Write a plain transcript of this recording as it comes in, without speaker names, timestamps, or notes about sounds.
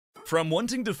From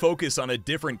wanting to focus on a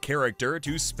different character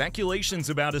to speculations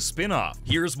about a spin-off,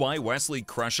 here's why Wesley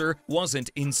Crusher wasn't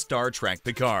in Star Trek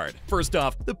Picard. First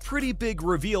off, the pretty big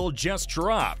reveal just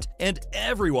dropped, and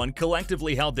everyone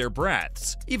collectively held their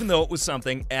breaths. Even though it was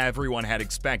something everyone had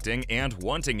expecting and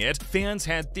wanting it, fans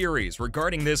had theories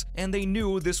regarding this and they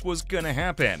knew this was gonna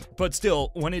happen. But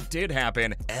still, when it did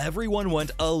happen, everyone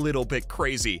went a little bit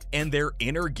crazy and their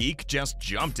inner geek just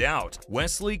jumped out.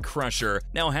 Wesley Crusher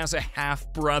now has a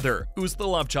half-brother who's the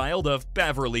love child of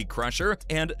Beverly Crusher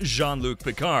and Jean-Luc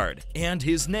Picard, and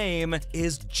his name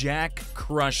is Jack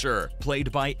Crusher,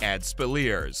 played by Ed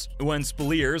Speleers. When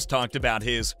Speleers talked about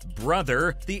his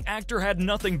brother, the actor had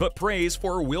nothing but praise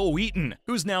for Wil Wheaton,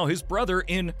 who's now his brother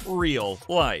in real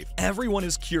life. Everyone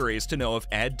is curious to know if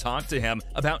Ed talked to him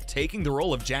about taking the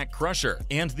role of Jack Crusher,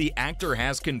 and the actor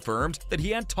has confirmed that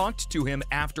he had talked to him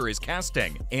after his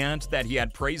casting, and that he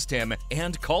had praised him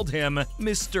and called him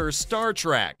Mr. Star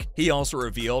Trek. He also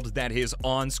revealed that his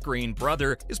on-screen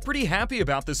brother is pretty happy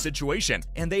about the situation,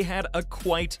 and they had a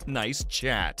quite nice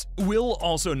chat. Will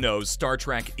also knows Star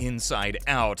Trek inside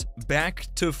out, back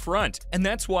to front, and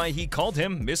that's why he called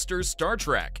him Mr. Star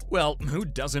Trek. Well, who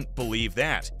doesn't believe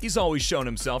that? He's always shown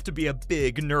himself to be a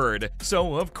big nerd,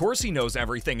 so of course he knows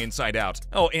everything inside out.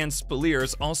 Oh, and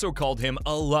Speleers also called him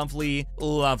a lovely,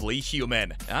 lovely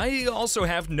human. I also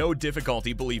have no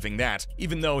difficulty believing that.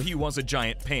 Even though he was a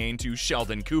giant pain to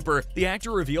Sheldon Cooper, the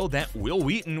actor revealed that Wil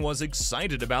Wheaton was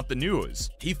excited about the news.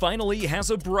 He finally has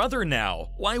a brother now.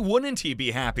 Why wouldn't he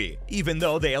be happy? Even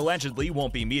though they allegedly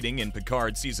won't be meeting in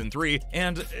Picard Season 3,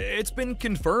 and it's been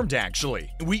confirmed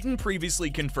actually. Wheaton previously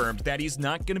confirmed that he's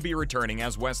not going to be returning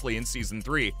as Wesley in Season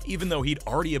 3, even though he'd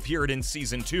already appeared in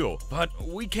Season 2. But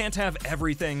we can't have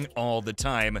everything all the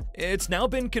time. It's now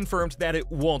been confirmed that it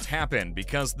won't happen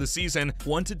because the season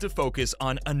wanted to focus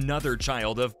on another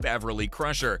child of Beverly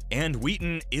Crusher, and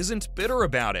Wheaton isn't bitter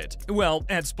about it. Well,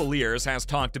 Ed Speleers has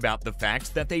talked about the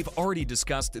fact that they've already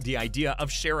discussed the idea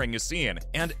of sharing a scene,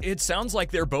 and it sounds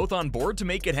like they're both on board to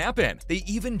make it happen. They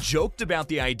even joked about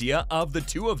the idea of the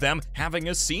two of them having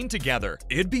a scene together.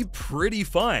 It'd be pretty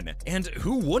fun, and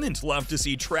who wouldn't love to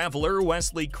see Traveler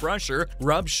Wesley Crusher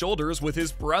rub shoulders with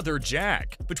his brother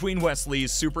Jack? Between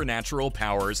Wesley's supernatural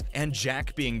powers and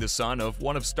Jack being the son of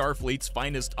one of Starfleet's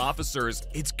finest officers,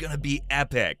 it's gonna be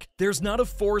epic. There's not a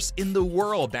force in the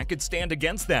world that could stand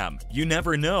against them. You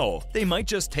never know. They might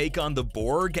just take on the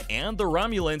Borg and the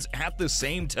Romulans at the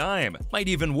same time. Might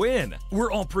even win.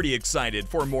 We're all pretty excited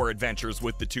for more adventures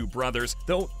with the two brothers,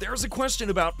 though there's a question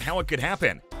about how it could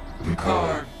happen.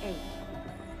 Picard. 8,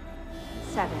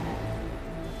 7,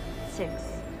 6,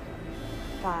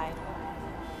 5,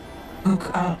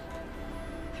 Look up.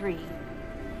 3,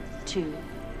 2,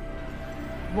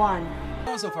 1.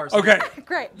 So far, Okay.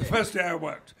 Great. The first day I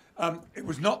worked. It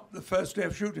was not the first day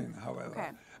of shooting,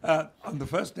 however. Okay. On the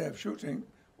first day of shooting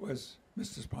was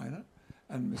Mr. Spiner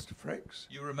and Mr. Frakes.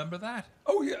 You remember that?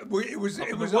 Oh yeah, it was in up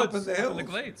the in woods, the up hills. in the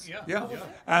glades. Yeah.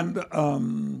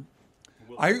 And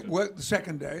I worked the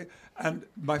second day, and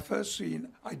my first scene,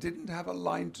 I didn't have a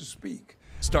line to speak.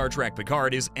 Star Trek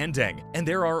Picard is ending, and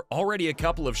there are already a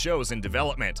couple of shows in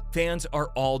development. Fans are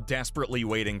all desperately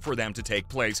waiting for them to take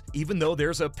place, even though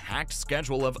there's a packed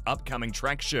schedule of upcoming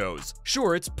Trek shows.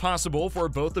 Sure, it's possible for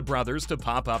both the brothers to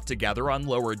pop up together on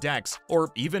Lower Decks,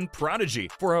 or even Prodigy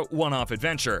for a one-off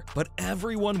adventure, but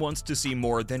everyone wants to see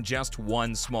more than just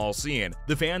one small scene.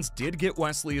 The fans did get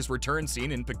Wesley's return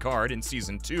scene in Picard in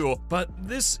Season 2, but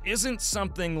this isn't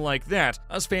something like that.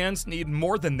 Us fans need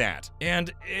more than that,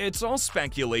 and it's all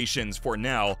speculations for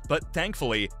now, but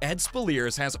thankfully, Ed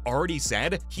Speleers has already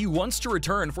said he wants to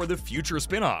return for the future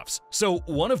spin-offs. So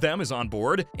one of them is on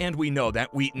board, and we know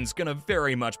that Wheaton's gonna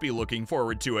very much be looking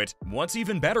forward to it. What's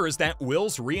even better is that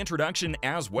Will's reintroduction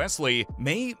as Wesley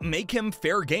may make him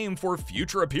fair game for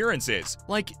future appearances.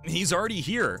 Like, he's already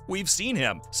here, we've seen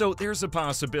him, so there's a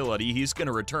possibility he's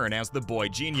gonna return as the boy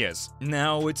genius.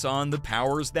 Now it's on the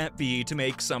powers that be to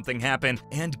make something happen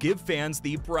and give fans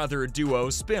the brother duo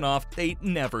spin-off they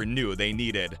never knew they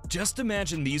needed. Just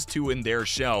imagine these two in their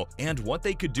show and what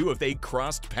they could do if they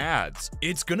crossed paths.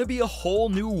 It's gonna be a whole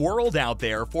new world out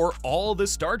there for all the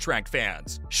Star Trek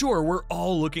fans. Sure, we're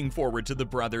all looking forward to the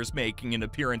brothers making an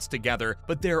appearance together,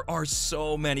 but there are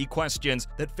so many questions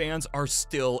that fans are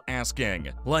still asking.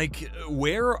 Like,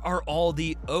 where are all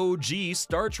the OG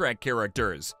Star Trek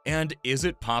characters? And is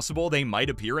it possible they might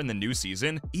appear in the new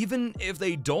season? Even if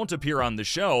they don't appear on the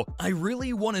show, I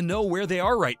really want to know where they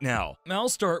are right now. I'll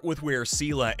start with where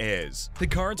Sela is.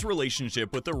 Picard's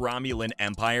relationship with the Romulan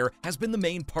Empire has been the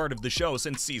main part of the show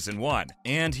since season 1,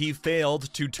 and he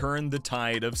failed to turn the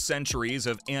tide of centuries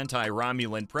of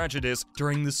anti-Romulan prejudice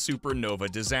during the supernova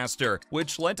disaster,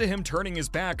 which led to him turning his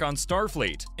back on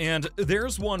Starfleet. And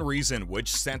there's one reason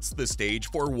which sets the stage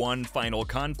for one final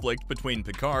conflict between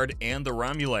Picard and the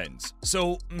Romulans.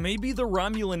 So maybe the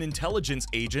Romulan intelligence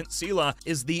agent Sela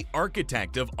is the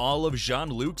architect of all of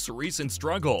Jean-Luc's recent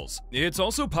struggles. It's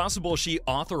also possible she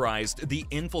authorized the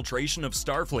infiltration of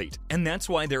Starfleet, and that's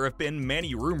why there have been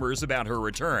many rumors about her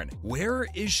return. Where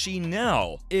is she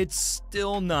now? It's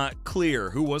still not clear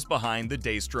who was behind the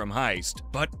Daystrom heist,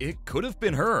 but it could have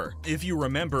been her. If you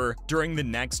remember, during the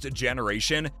Next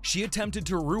Generation, she attempted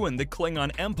to ruin the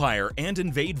Klingon Empire and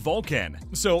invade Vulcan.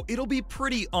 So it'll be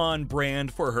pretty on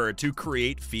brand for her to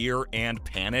create fear and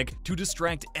panic to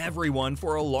distract everyone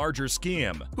for a larger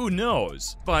scheme. Who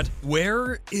knows? But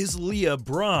where is Leah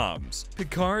Brahms?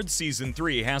 Picard Season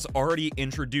 3 has already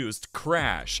introduced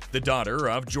Crash, the daughter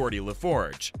of Geordi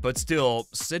LaForge, but still,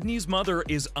 Sydney's mother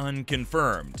is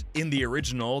unconfirmed. In the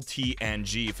original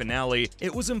TNG finale,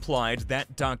 it was implied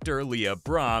that Dr. Leah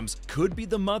Brahms could be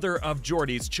the mother of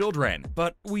Geordi's children,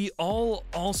 but we all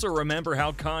also remember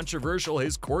how controversial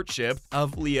his courtship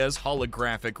of Leah's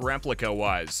holographic replica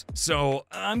was. So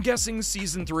I'm guessing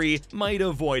Season 3 might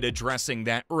avoid addressing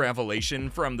that revelation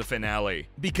from the finale,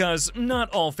 because not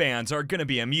all fans are gonna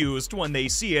be amused when they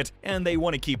see it and they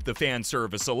want to keep the fan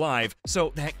service alive,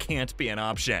 so that can't be an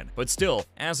option. But still,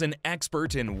 as an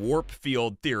expert in warp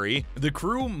field theory, the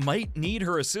crew might need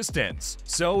her assistance.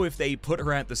 So if they put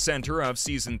her at the center of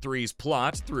Season 3's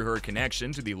plot through her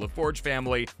connection to the LaForge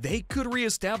family, they could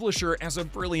re-establish her as a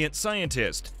brilliant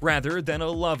scientist, rather than a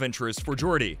love interest for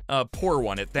Geordi, a poor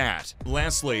one at that.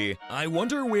 Lastly, I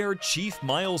wonder where Chief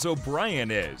Miles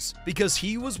O'Brien is, because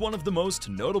he was one of the most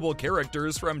notable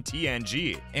characters from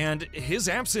TNG, and his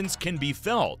absence can be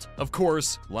felt. Of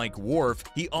course, like Worf,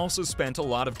 he also spent a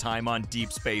lot of time on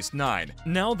Deep Space Nine.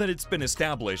 Now that it's been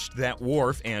established that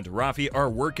Worf and Raffi are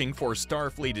working for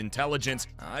Starfleet intelligence,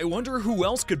 I wonder who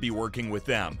else could be working with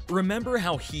them. Remember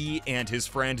how he and his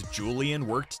friend Julian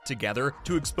worked together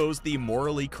to expose the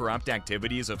morally corrupt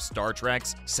activities of Star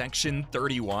Trek's Section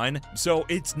 31? So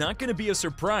it's not going to be a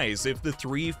surprise if the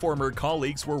three former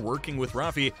colleagues were working with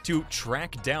Raffi to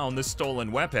track down the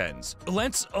stolen weapons.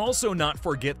 Let's also not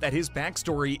forget that his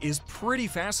backstory is pretty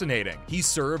fascinating. He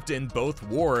served in both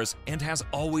wars and has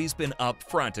always been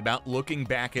upfront about looking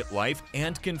back at life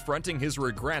and confronting his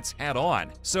regrets head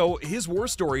on. So his war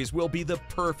stories will be the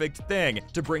perfect thing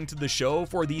to bring to the show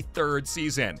for the 3rd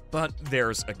season. But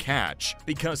there's a catch.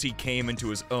 Because he came into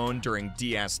his own during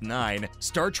DS9,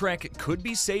 Star Trek could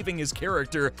be saving his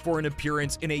character for an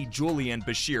appearance in a Julian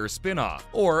Bashir spin-off,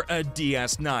 or a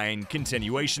DS9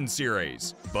 continuation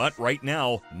series. But right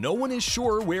now, no one is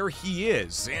sure where he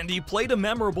is, and he played a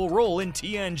memorable role in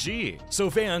TNG. So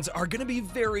fans are gonna be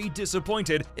very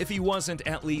disappointed if he wasn't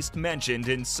at least mentioned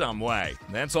in some way.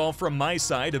 That's all from my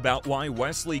side about why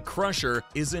Wesley Crusher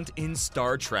isn't in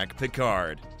Star Trek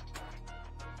Picard.